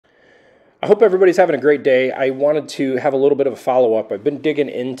I hope everybody's having a great day. I wanted to have a little bit of a follow-up. I've been digging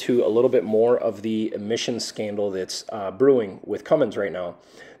into a little bit more of the emissions scandal that's brewing with Cummins right now.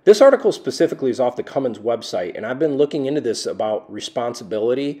 This article specifically is off the Cummins website, and I've been looking into this about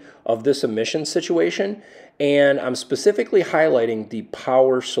responsibility of this emissions situation, and I'm specifically highlighting the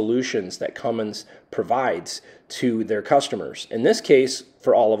power solutions that Cummins provides to their customers. In this case,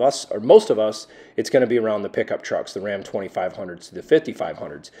 for all of us, or most of us, it's going to be around the pickup trucks, the Ram 2500s to the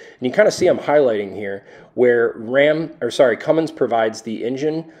 5500s. And you kind of see I'm highlighting here where Cummins provides the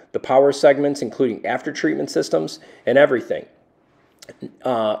engine, the power segments, including after-treatment systems, and everything.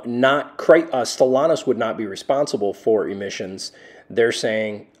 Stellantis would not be responsible for emissions. They're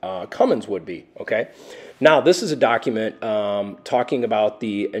saying Cummins would be, okay? Now, this is a document talking about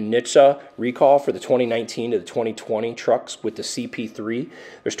the NHTSA recall for the 2019 to the 2020 trucks with the CP3.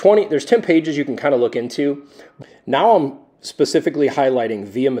 There's 10 pages you can kind of look into. Now I'm specifically highlighting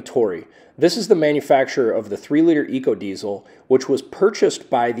Via Motori. This is the manufacturer of the 3-liter EcoDiesel, which was purchased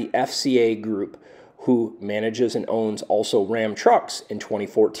by the FCA Group, who manages and owns also Ram trucks in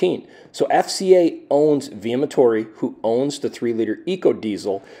 2014. So FCA owns Via Motori, who owns the 3-liter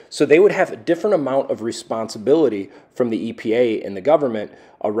EcoDiesel, so they would have a different amount of responsibility from the EPA and the government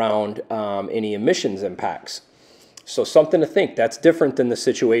around any emissions impacts. So something to think. That's different than the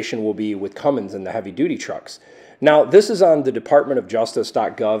situation will be with Cummins and the heavy-duty trucks. Now, this is on the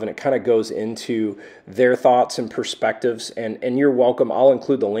departmentofjustice.gov, and it kind of goes into their thoughts and perspectives, and you're welcome. I'll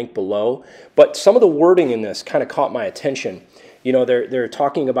include the link below. But some of the wording in this kind of caught my attention. You know, they're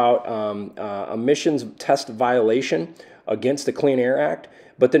talking about emissions test violation against the Clean Air Act,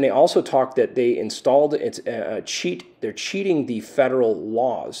 but then they also talk that they installed they're cheating the federal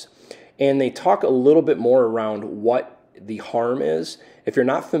laws. And they talk a little bit more around what the harm is. If you're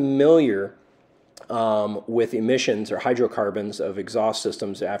not familiar with emissions or hydrocarbons of exhaust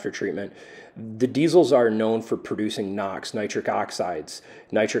systems after treatment, the diesels are known for producing NOx, nitric oxides.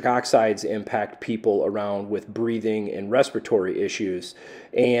 Nitric oxides impact people around with breathing and respiratory issues.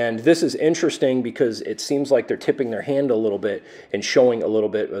 And this is interesting because it seems like they're tipping their hand a little bit and showing a little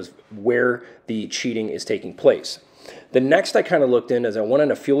bit of where the cheating is taking place. The next I kind of looked in is I went on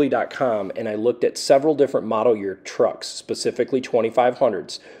to Fuelie.com and I looked at several different model year trucks, specifically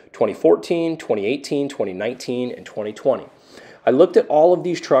 2500s, 2014, 2018, 2019, and 2020. I looked at all of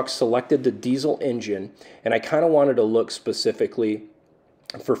these trucks, selected the diesel engine, and I kind of wanted to look specifically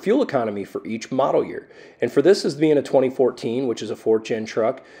for fuel economy for each model year. And for this as being a 2014, which is a 4th gen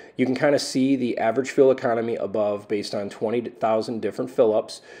truck, you can kind of see the average fuel economy above based on 20,000 different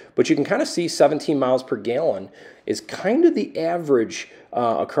fill-ups, but you can kind of see 17 miles per gallon is kind of the average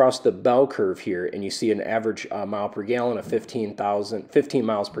across the bell curve here, and you see an average mile per gallon of 15 miles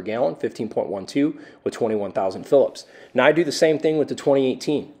per gallon, 15.12 with 21,000 fill-ups. Now I do the same thing with the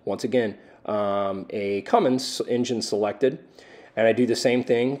 2018. Once again, a Cummins engine selected. And I do the same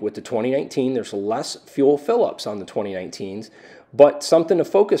thing with the 2019. There's less fuel fill-ups on the 2019s, but something to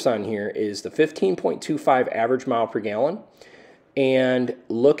focus on here is the 15.25 average mile per gallon, and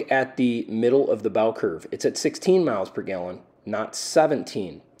look at the middle of the bell curve. It's at 16 miles per gallon, not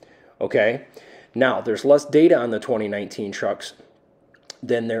 17, okay? Now, there's less data on the 2019 trucks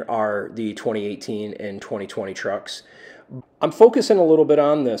than there are the 2018 and 2020 trucks. I'm focusing a little bit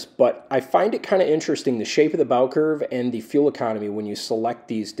on this, but I find it kind of interesting, the shape of the bell curve and the fuel economy when you select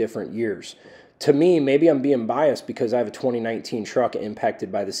these different years. To me, maybe I'm being biased because I have a 2019 truck impacted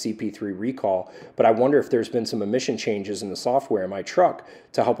by the CP3 recall, but I wonder if there's been some emission changes in the software in my truck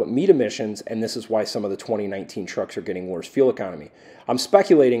to help it meet emissions, and this is why some of the 2019 trucks are getting worse fuel economy. I'm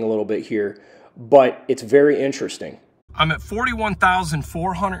speculating a little bit here, but it's very interesting. I'm at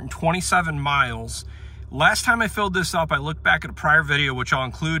 41,427 miles. Last time I filled this up, I looked back at a prior video, which I'll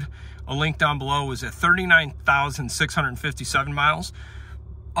include a link down below, was at 39,657 miles.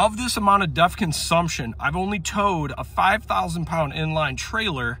 Of this amount of DEF consumption, I've only towed a 5,000-pound inline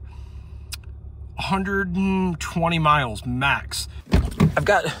trailer 120 miles max. I've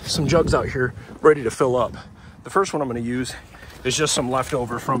got some jugs out here ready to fill up. The first one I'm going to use is just some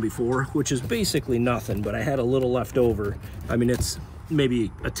leftover from before, which is basically nothing, but I had a little left over. I mean, it's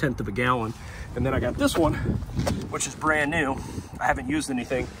maybe 1/10 of a gallon. And then I got this one, which is brand new. I haven't used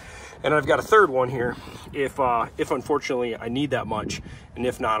anything. And I've got a third one here if unfortunately I need that much. And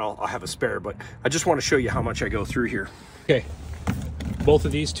if not, I'll have a spare. But I just want to show you how much I go through here. Okay, both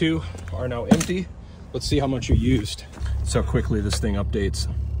of these two are now empty. Let's see how much you used. So quickly this thing updates.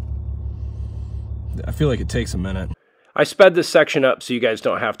 I feel like it takes a minute. I sped this section up so you guys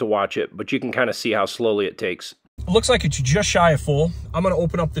don't have to watch it, but you can kind of see how slowly it takes. It looks like it's just shy of full. I'm going to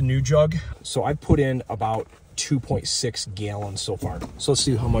open up the new jug. So I put in about 2.6 gallons so far. So let's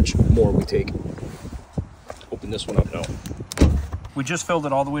see how much more we take. Open this one up now. We just filled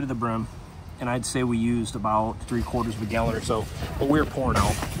it all the way to the brim, and I'd say we used about 3/4 of a gallon or so, but we're pouring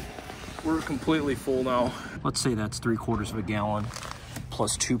out. We're completely full now. Let's say that's 3/4 of a gallon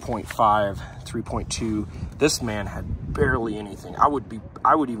plus 2.5, 3.2. This man had barely anything. I would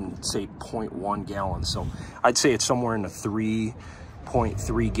even say 0.1 gallons. So I'd say it's somewhere in the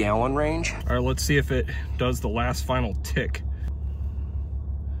 3.3 gallon range. All right, let's see if it does the last final tick.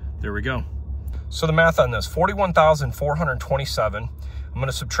 There we go. So the math on this, 41,427. I'm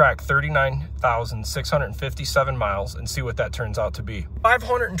gonna subtract 39,657 miles and see what that turns out to be.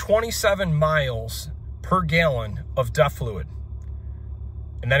 527 miles per gallon of DEF fluid.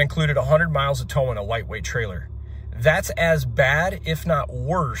 And that included 100 miles of towing a lightweight trailer. That's as bad, if not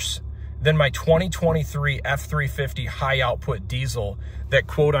worse, than my 2023 F350 high output diesel that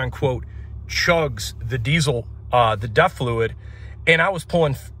quote unquote chugs the diesel, the DEF fluid. And I was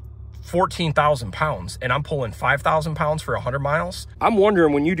pulling 14,000 pounds and I'm pulling 5,000 pounds for 100 miles. I'm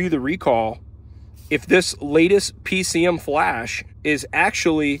wondering when you do the recall, if this latest PCM flash is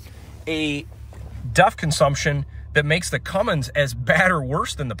actually a DEF consumption that makes the Cummins as bad or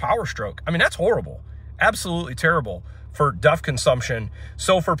worse than the Power Stroke. I mean, that's horrible. Absolutely terrible for DEF consumption.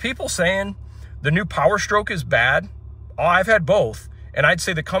 So for people saying the new Power Stroke is bad, I've had both, and I'd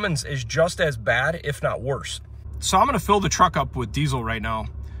say the Cummins is just as bad, if not worse. So I'm gonna fill the truck up with diesel right now.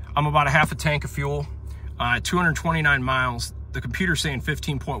 I'm about a half a tank of fuel, 229 miles. The computer's saying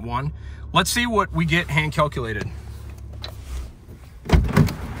 15.1. Let's see what we get hand calculated.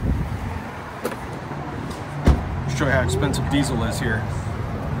 Show you how expensive diesel is here.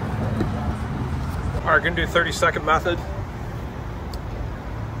 All right, gonna do 30-second method.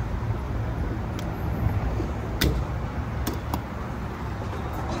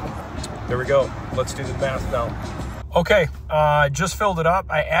 There we go. Let's do the math now. Okay, just filled it up.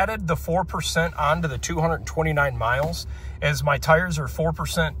 I added the 4% onto the 229 miles as my tires are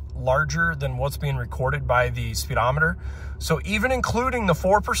 4% larger than what's being recorded by the speedometer. So even including the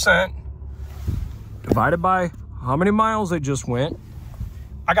 4% divided by how many miles I just went,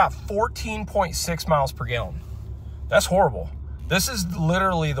 I got 14.6 miles per gallon. That's horrible. This is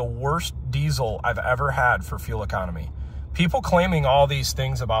literally the worst diesel I've ever had for fuel economy. People claiming all these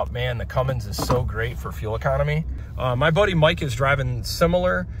things about, man, the Cummins is so great for fuel economy. My buddy Mike is driving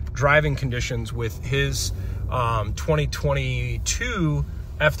similar driving conditions with his 2022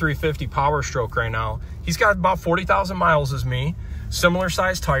 F350 Power Stroke right now. He's got about 40,000 miles as me, similar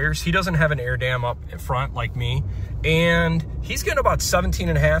size tires. He doesn't have an air dam up in front like me. And he's getting about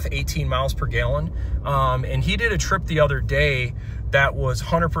 17.5, 18 miles per gallon. And he did a trip the other day that was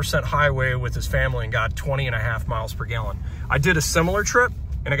 100% highway with his family and got 20.5 miles per gallon. I did a similar trip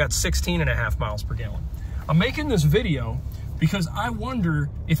and I got 16.5 miles per gallon. I'm making this video because I wonder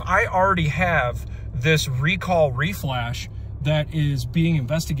if I already have this recall reflash that is being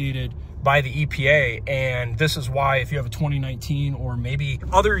investigated by the EPA. And this is why if you have a 2019 or maybe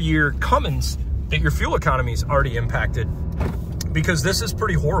other year Cummins, that your fuel economy is already impacted, because this is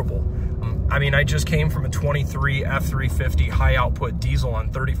pretty horrible. I mean, I just came from a 23 F350 high output diesel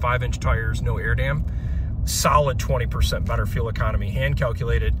on 35-inch tires, no air dam. Solid 20% better fuel economy, hand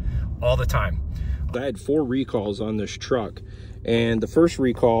calculated all the time. I had 4 recalls on this truck, and the first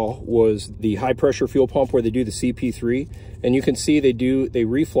recall was the high pressure fuel pump where they do the CP3, and you can see they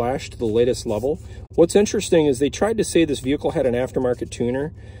reflash to the latest level. What's interesting is they tried to say this vehicle had an aftermarket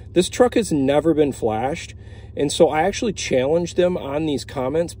tuner. This truck has never been flashed, and so I actually challenged them on these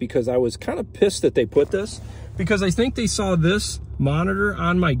comments because I was kind of pissed that they put this, because I think they saw this monitor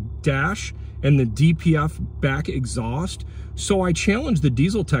on my dash and the DPF back exhaust. So I challenged the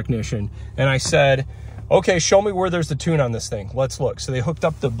diesel technician and I said, okay, show me where there's the tune on this thing. Let's look. So they hooked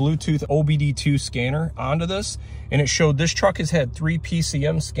up the Bluetooth OBD2 scanner onto this, and it showed this truck has had 3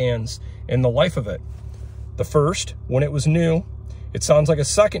 PCM scans in the life of it. The first, when it was new, it sounds like a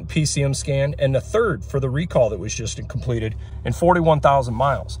second PCM scan, and the third for the recall that was just completed in 41,000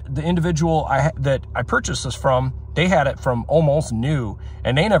 miles. The individual that I purchased this from, they had it from almost new,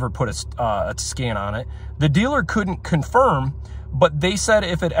 and they never put a scan on it. The dealer couldn't confirm, but they said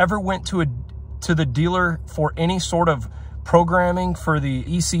if it ever went to the dealer for any sort of programming for the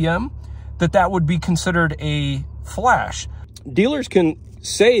ECM, that would be considered a flash. Dealers can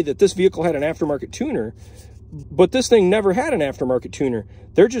say that this vehicle had an aftermarket tuner, but this thing never had an aftermarket tuner.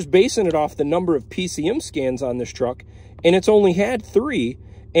 They're just basing it off the number of PCM scans on this truck, and it's only had 3,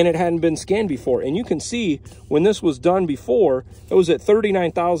 and it hadn't been scanned before. And you can see when this was done before, it was at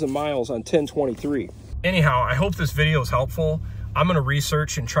 39,000 miles on 1023. Anyhow, I hope this video is helpful. I'm gonna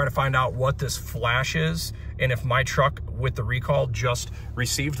research and try to find out what this flash is and if my truck with the recall just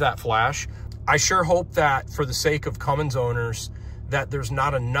received that flash. I sure hope that for the sake of Cummins owners that there's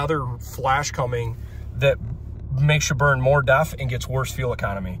not another flash coming that makes you burn more DEF and gets worse fuel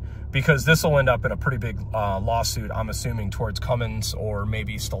economy, because this will end up in a pretty big lawsuit, I'm assuming, towards Cummins or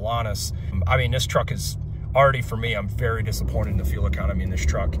maybe Stellantis. I mean, this truck is already, for me, I'm very disappointed in the fuel economy in this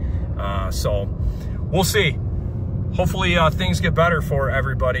truck. So we'll see. Hopefully things get better for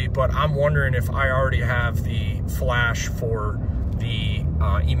everybody, but I'm wondering if I already have the flash for the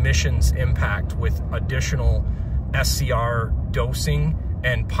emissions impact with additional SCR dosing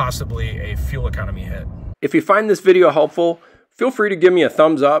and possibly a fuel economy hit. If you find this video helpful, feel free to give me a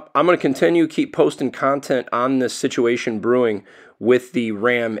thumbs up. I'm going to keep posting content on this situation brewing with the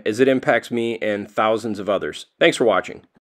Ram as it impacts me and thousands of others. Thanks for watching.